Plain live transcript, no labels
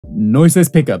Noiseless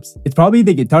pickups. It's probably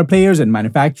the guitar players and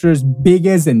manufacturers'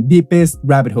 biggest and deepest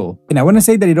rabbit hole. And I want to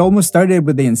say that it almost started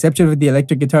with the inception of the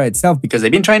electric guitar itself, because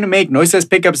they've been trying to make noiseless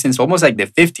pickups since almost like the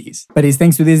 50s. But it's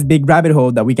thanks to this big rabbit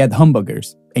hole that we get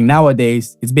humbuggers. And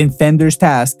nowadays, it's been Fender's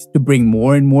task to bring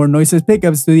more and more noiseless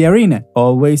pickups to the arena,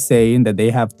 always saying that they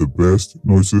have the best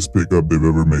noiseless pickup they've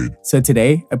ever made. So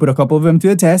today, I put a couple of them to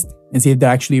the test and see if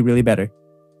they're actually really better.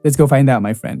 Let's go find out,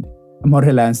 my friend. Amor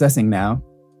now.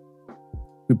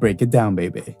 We break it down,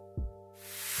 baby.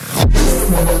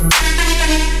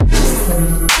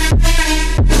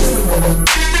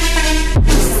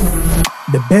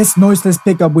 The best noiseless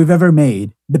pickup we've ever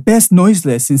made. The best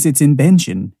noiseless since its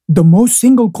invention. The most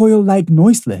single coil-like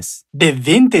noiseless. The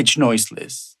vintage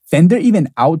noiseless. Fender even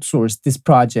outsourced this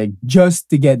project just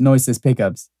to get noiseless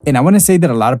pickups. And I want to say that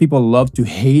a lot of people love to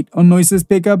hate on noiseless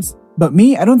pickups, but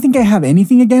me, I don't think I have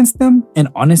anything against them. And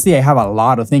honestly, I have a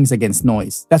lot of things against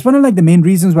noise. That's one of the main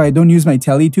reasons why I don't use my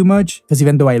Tele too much, because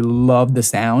even though I love the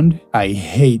sound, I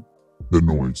hate the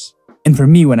noise. And for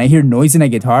me, when I hear noise in a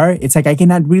guitar, it's like I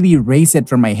cannot really erase it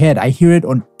from my head. I hear it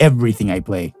on everything I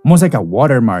play. Almost like a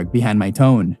watermark behind my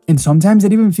tone. And sometimes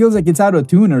it even feels like it's out of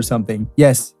tune or something.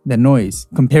 Yes, the noise,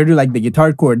 compared to the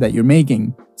guitar chord that you're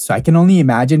making. So I can only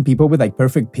imagine people with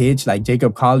perfect pitch like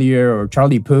Jacob Collier or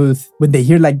Charlie Puth, when they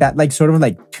hear that sort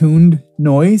of tuned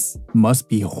noise, must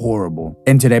be horrible.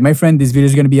 And today, my friend, this video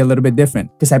is going to be a little bit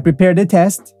different because I prepared a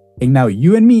test and now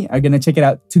you and me are going to check it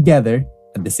out together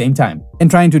at the same time and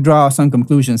trying to draw some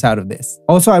conclusions out of this.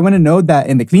 Also, I want to note that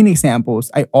in the clean examples,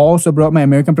 I also brought my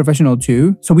American Professional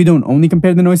too, so we don't only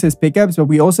compare the noiseless pickups, but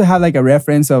we also have a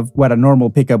reference of what a normal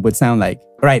pickup would sound like.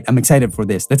 All right, I'm excited for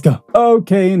this. Let's go.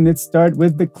 Okay, and let's start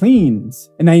with the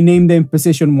cleans. And I named them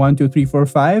position 1, 2, 3, 4,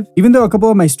 5. Even though a couple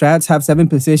of my strats have 7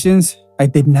 positions, I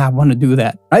did not want to do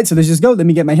that. All right, so let's just go. Let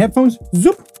me get my headphones.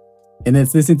 Zoop. And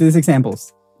let's listen to these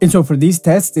examples. And so for these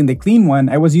tests in the clean one,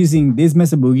 I was using this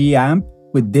Mesa Boogie amp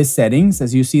with these settings,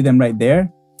 as you see them right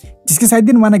there. Just because I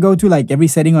didn't want to go to every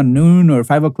setting on noon or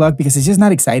 5 o'clock because it's just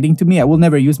not exciting to me. I will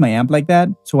never use my amp like that.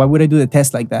 So why would I do the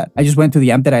test like that? I just went to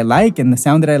the amp that I like and the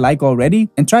sound that I like already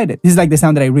and tried it. This is the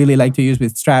sound that I really like to use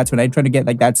with strats when I try to get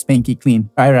that spanky clean.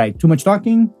 All right, too much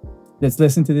talking. Let's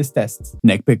listen to this test.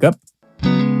 Neck pickup.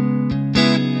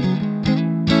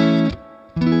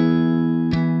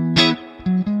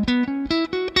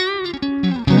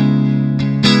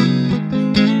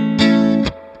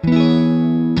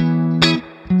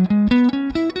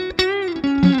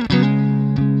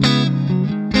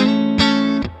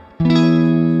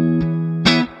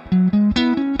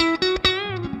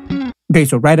 Okay,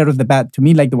 so right out of the bat, to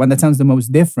me, the one that sounds the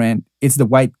most different, it's the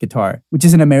white guitar, which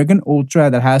is an American Ultra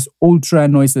that has ultra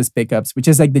noiseless pickups, which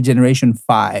is the generation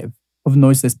 5 of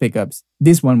noiseless pickups.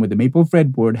 This one with the maple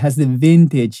fretboard has the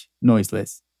vintage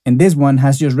noiseless. And this one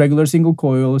has just regular single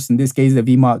coils, in this case, the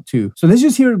V-Mod 2. So let's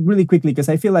just hear it really quickly, because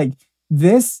I feel like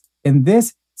this and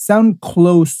this sound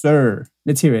closer.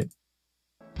 Let's hear it.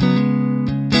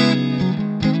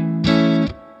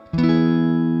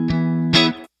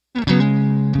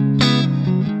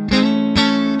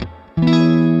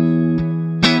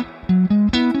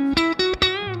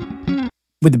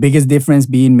 With the biggest difference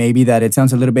being maybe that it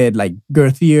sounds a little bit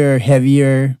girthier,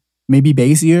 heavier, maybe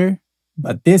bassier.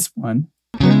 But this one,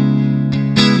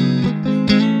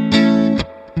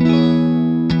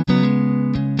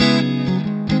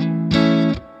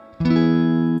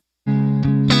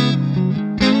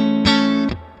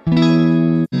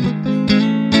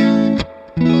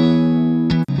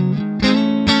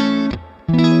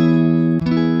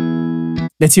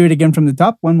 let's hear it again from the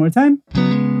top one more time.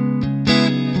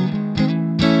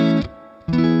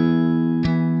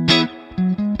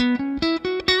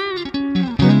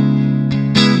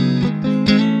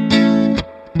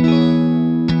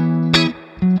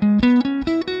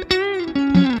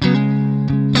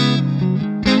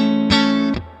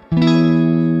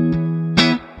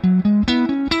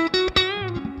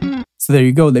 So there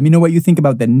you go. Let me know what you think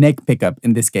about the neck pickup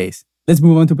in this case. Let's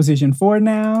move on to position 4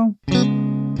 now.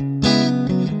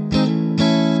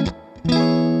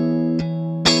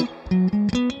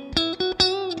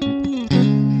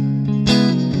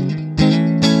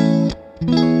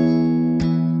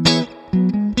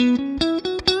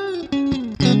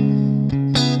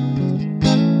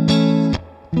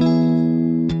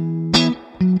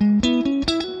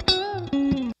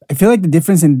 I feel like the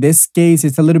difference in this case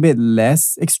is a little bit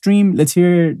less extreme. Let's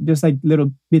hear just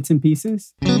little bits and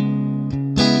pieces.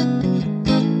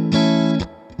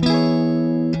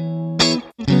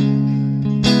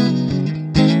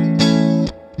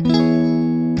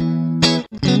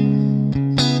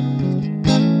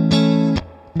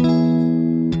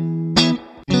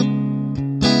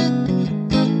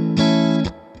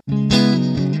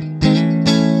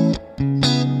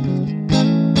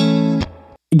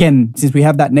 Again, since we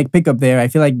have that neck pickup there, I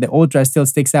feel like the Ultra still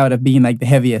sticks out of being like the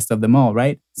heaviest of them all,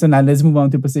 right? So now let's move on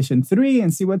to position 3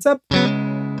 and see what's up.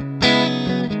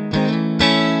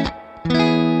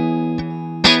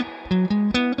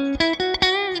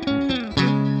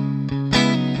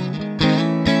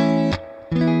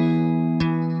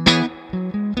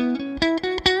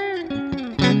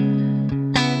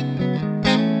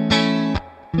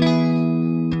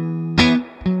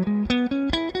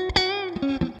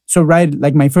 So right,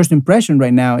 like my first impression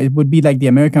right now, it would be like the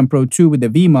American Pro 2 with the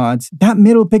V mods. That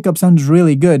middle pickup sounds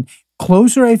really good.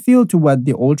 Closer, I feel, to what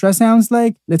the Ultra sounds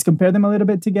like. Let's compare them a little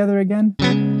bit together again.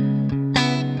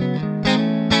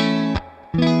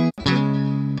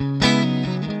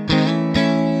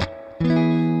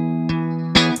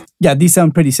 Yeah, these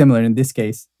sound pretty similar in this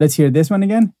case. Let's hear this one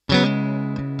again.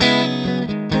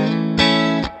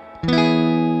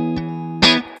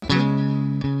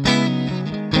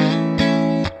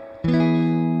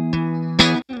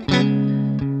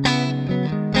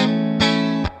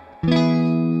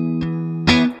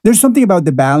 There's something about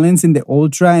the balance in the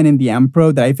Ultra and in the Amp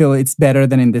Pro that I feel it's better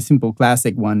than in the simple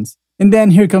classic ones. And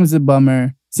then here comes the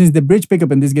bummer. Since the bridge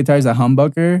pickup in this guitar is a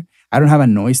humbucker, I don't have a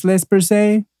noiseless per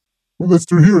se. Well, let's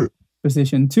hear it.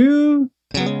 Position 2.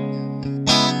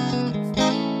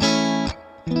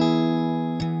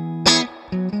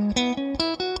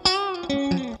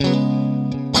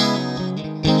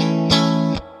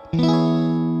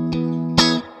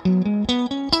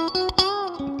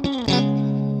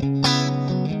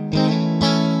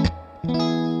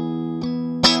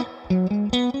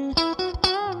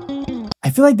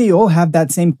 I feel like they all have that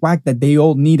same quack that they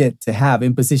all needed to have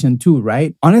in position 2,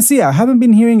 right? Honestly, I haven't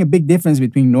been hearing a big difference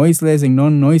between noiseless and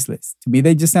non-noiseless. To me,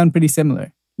 they just sound pretty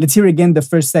similar. Let's hear again the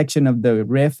first section of the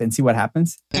riff and see what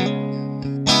happens.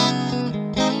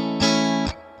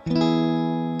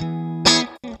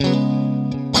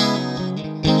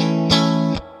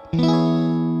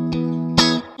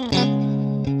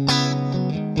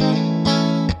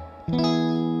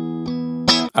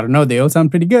 I don't know, they all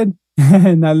sound pretty good.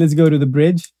 Now let's go to the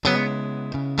bridge.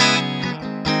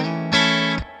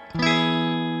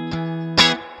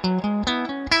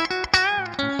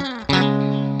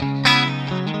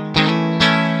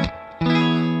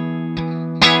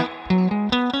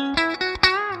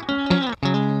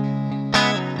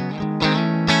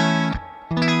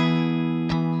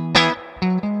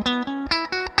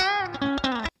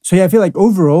 So yeah, I feel like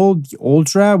overall, the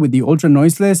Ultra with the Ultra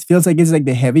Noiseless feels like it's like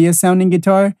the heaviest sounding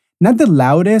guitar. Not the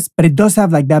loudest, but it does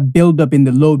have like that build-up in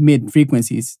the low-mid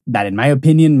frequencies. That, in my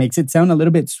opinion, makes it sound a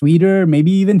little bit sweeter, maybe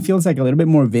even feels like a little bit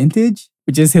more vintage,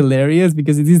 which is hilarious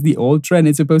because it is the Ultra and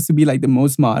it's supposed to be like the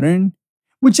most modern,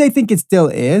 which I think it still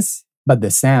is. But the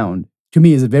sound, to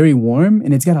me, is very warm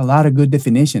and it's got a lot of good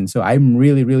definition. So I'm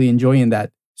really, really enjoying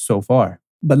that so far.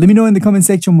 But let me know in the comment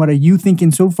section, what are you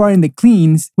thinking so far in the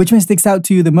cleans? Which one sticks out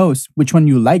to you the most? Which one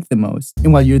you like the most?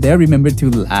 And while you're there, remember to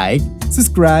like,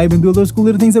 subscribe, and do all those cool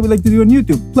little things that we like to do on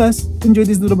YouTube. Plus, enjoy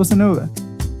this little bossa nova.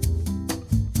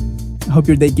 I hope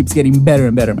your day keeps getting better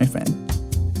and better, my friend.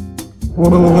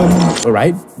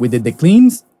 Alright, we did the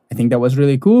cleans. I think that was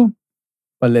really cool.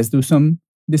 But let's do some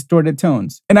distorted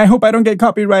tones. And I hope I don't get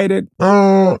copyrighted.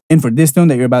 And for this tone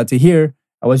that you're about to hear,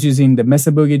 I was using the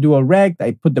Mesa Boogie Dual Rect.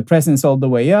 I put the presence all the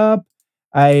way up.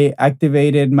 I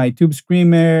activated my tube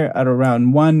screamer at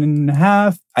around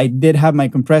 1.5. I did have my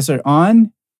compressor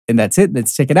on. And that's it.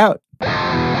 Let's check it out.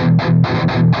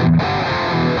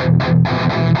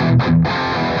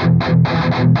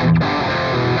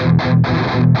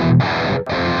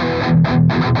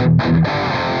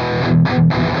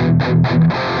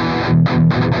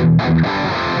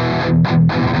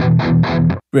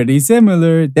 Pretty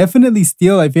similar. Definitely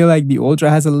still, I feel like the Ultra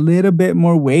has a little bit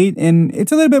more weight and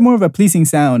it's a little bit more of a pleasing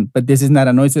sound, but this is not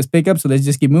a noiseless pickup, so let's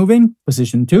just keep moving.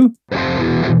 Position 2.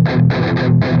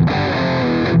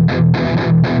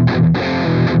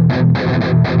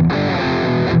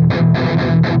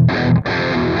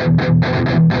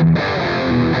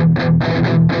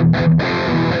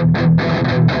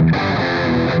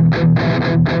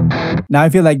 Now I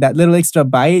feel like that little extra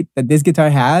bite that this guitar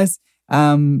has,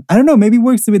 I don't know, maybe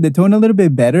works with the tone a little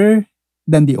bit better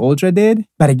than the Ultra did.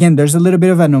 But again, there's a little bit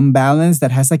of an unbalance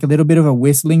that has like a little bit of a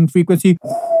whistling frequency.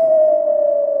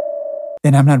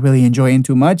 Then I'm not really enjoying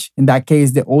too much. In that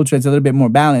case, the Ultra is a little bit more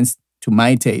balanced to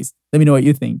my taste. Let me know what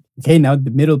you think. Okay, now the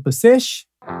middle position.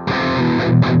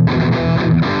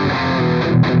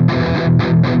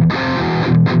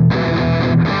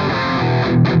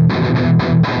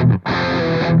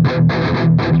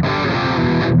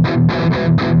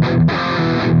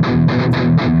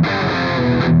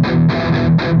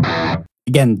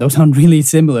 Again, those sound really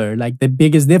similar. Like the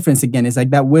biggest difference again is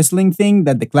like that whistling thing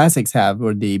that the classics have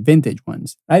or the vintage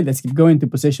ones. All right, let's keep going to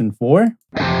position 4.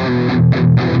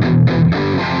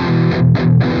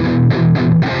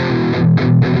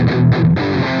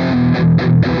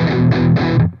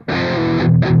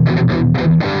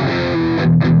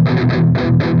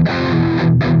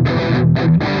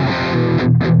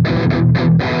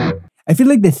 I feel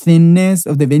like the thinness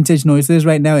of the Vintage Noiseless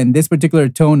right now in this particular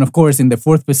tone, of course in the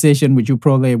 4th position, which you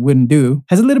probably wouldn't do,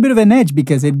 has a little bit of an edge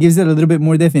because it gives it a little bit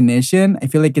more definition. I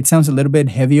feel like it sounds a little bit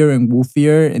heavier and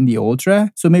woofier in the Ultra.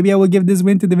 So maybe I will give this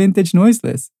win to the Vintage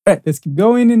Noiseless. All right, let's keep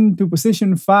going into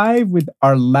position 5 with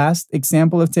our last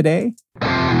example of today.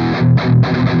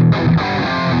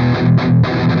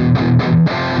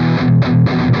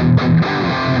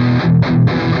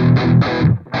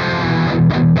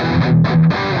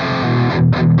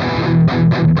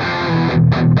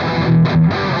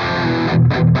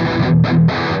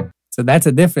 So that's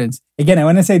a difference. Again, I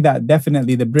want to say that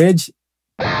definitely the bridge.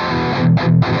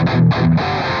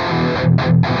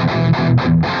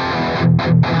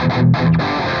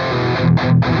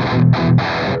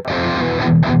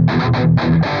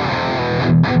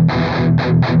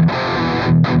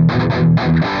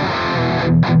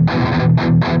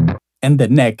 And the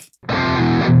neck.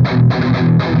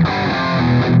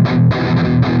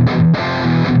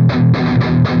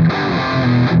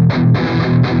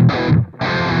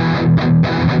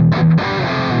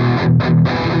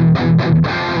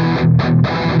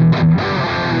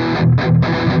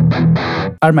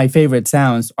 Are my favorite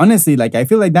sounds. Honestly, like I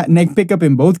feel like that neck pickup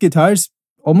in both guitars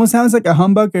almost sounds like a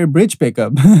humbucker bridge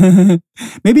pickup.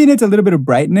 Maybe it needs a little bit of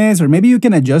brightness, or maybe you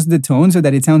can adjust the tone so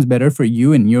that it sounds better for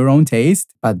you and your own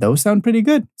taste. But those sound pretty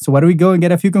good. So why don't we go and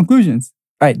get a few conclusions?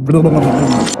 All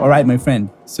right, my friend.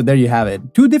 So there you have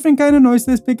it. 2 different kind of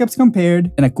noiseless pickups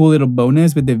compared, and a cool little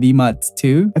bonus with the V-Mods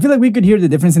too. I feel like we could hear the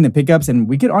difference in the pickups, and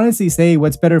we could honestly say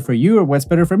what's better for you or what's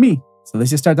better for me. So let's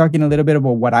just start talking a little bit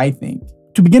about what I think.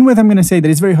 To begin with, I'm going to say that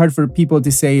it's very hard for people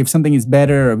to say if something is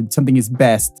better or something is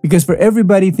best, because for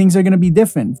everybody, things are going to be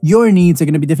different. Your needs are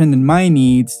going to be different than my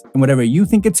needs, and whatever you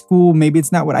think it's cool, maybe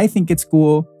it's not what I think it's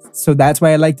cool. So that's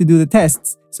why I like to do the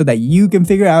tests, so that you can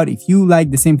figure out if you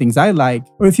like the same things I like,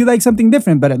 or if you like something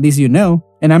different, but at least you know.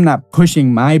 And I'm not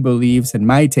pushing my beliefs and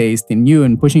my taste in you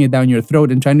and pushing it down your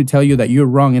throat and trying to tell you that you're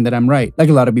wrong and that I'm right, like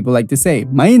a lot of people like to say.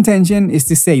 My intention is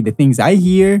to say the things I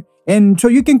hear, and so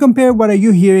you can compare what are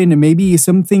you hearing, and maybe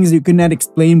some things you could not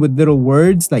explain with little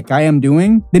words like I am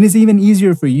doing. Then it's even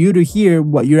easier for you to hear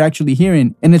what you're actually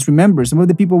hearing. And let's remember, some of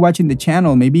the people watching the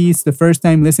channel, maybe it's the first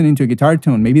time listening to a guitar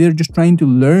tone. Maybe they're just trying to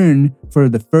learn for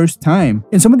the first time.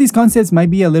 And some of these concepts might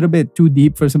be a little bit too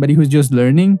deep for somebody who's just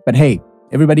learning. But hey,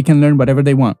 everybody can learn whatever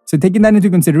they want. So taking that into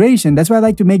consideration, that's why I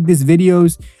like to make these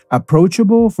videos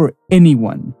approachable for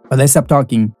anyone. But let's stop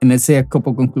talking and let's say a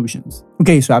couple conclusions.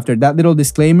 Okay, so after that little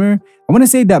disclaimer, I want to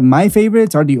say that my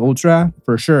favorites are the Ultra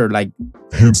for sure, like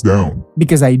hands down.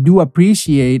 Because I do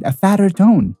appreciate a fatter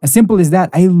tone. As simple as that.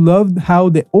 I love how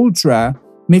the Ultra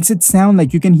makes it sound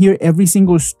like you can hear every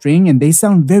single string, and they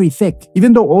sound very thick.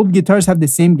 Even though old guitars have the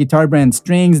same guitar brand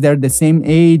strings, they're the same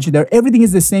age, everything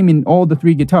is the same in all the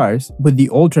 3 guitars. With the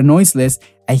Ultra Noiseless,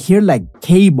 I hear like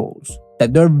cables,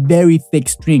 that they're very thick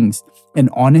strings. And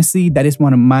honestly, that is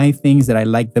one of my things that I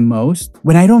like the most.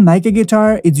 When I don't like a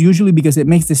guitar, it's usually because it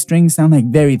makes the strings sound like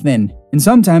very thin. And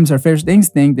sometimes our first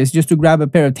instinct is just to grab a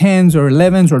pair of 10s or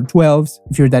 11s or 12s,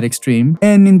 if you're that extreme.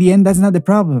 And in the end, that's not the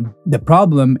problem. The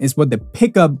problem is what the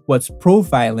pickup was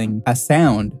profiling as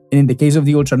sound. And in the case of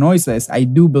the Ultra Noiseless, I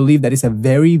do believe that it's a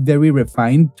very, very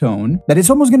refined tone that is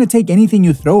almost going to take anything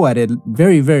you throw at it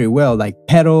very, very well. Like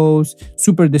pedals,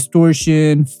 super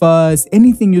distortion, fuzz,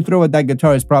 anything you throw at that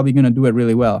guitar is probably going to do it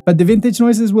really well. But the Vintage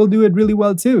Noiseless will do it really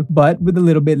well too, but with a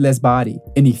little bit less body.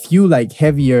 And if you like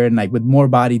heavier and like with more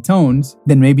body tones,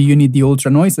 then maybe you need the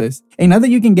Ultra Noiseless. And now that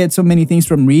you can get so many things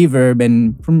from Reverb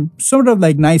and from sort of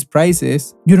like nice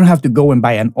prices, you don't have to go and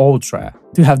buy an Ultra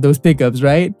to have those pickups,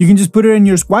 right? You can just put it in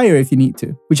your Squire if you need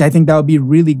to, which I think that would be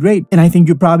really great. And I think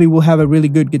you probably will have a really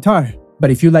good guitar. But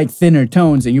if you like thinner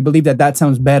tones and you believe that that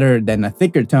sounds better than a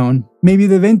thicker tone, maybe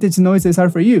the Vintage Noiseless are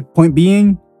for you. Point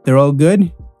being, they're all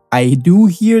good. I do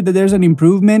hear that there's an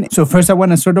improvement. So first I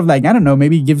want to sort of like, I don't know,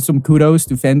 maybe give some kudos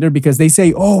to Fender because they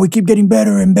say, oh, we keep getting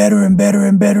better and better and better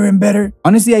and better and better.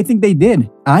 Honestly, I think they did.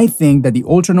 I think that the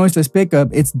Ultra Noiseless pickup,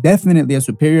 it's definitely a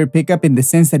superior pickup in the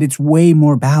sense that it's way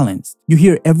more balanced. You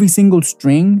hear every single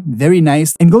string very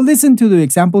nice. And go listen to the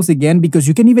examples again because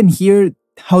you can even hear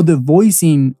how the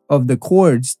voicing of the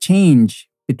chords change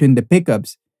between the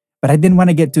pickups. but I didn't want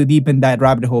to get too deep in that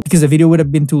rabbit hole because the video would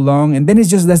have been too long, and then it's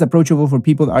just less approachable for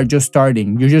people that are just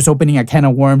starting. You're just opening a can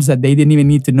of worms that they didn't even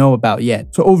need to know about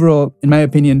yet. So overall, in my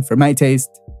opinion, for my taste,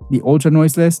 the Ultra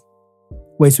Noiseless,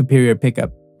 way superior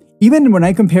pickup. Even when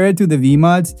I compare it to the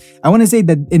V-Mods, I want to say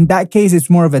that in that case,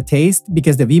 it's more of a taste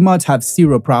because the V-Mods have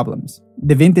zero problems.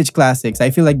 The Vintage Classics,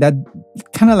 I feel like that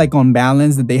kind of like on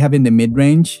balance that they have in the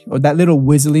mid-range, or that little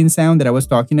whistling sound that I was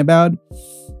talking about,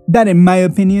 that in my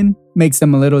opinion makes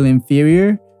them a little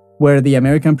inferior, where the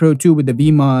American Pro 2 with the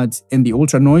V-Mods and the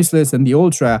Ultra Noiseless and the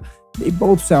Ultra, they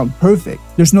both sound perfect.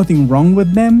 There's nothing wrong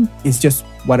with them, it's just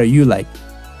what are you like?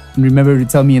 And remember to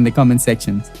tell me in the comment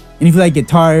sections. And if you like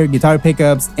guitar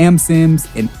pickups, amp sims,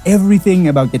 and everything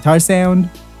about guitar sound,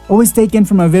 always taken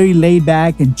from a very laid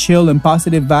back and chill and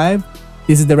positive vibe,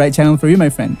 this is the right channel for you, my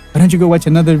friend. Why don't you go watch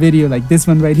another video like this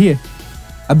one right here?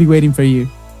 I'll be waiting for you.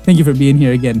 Thank you for being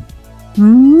here again.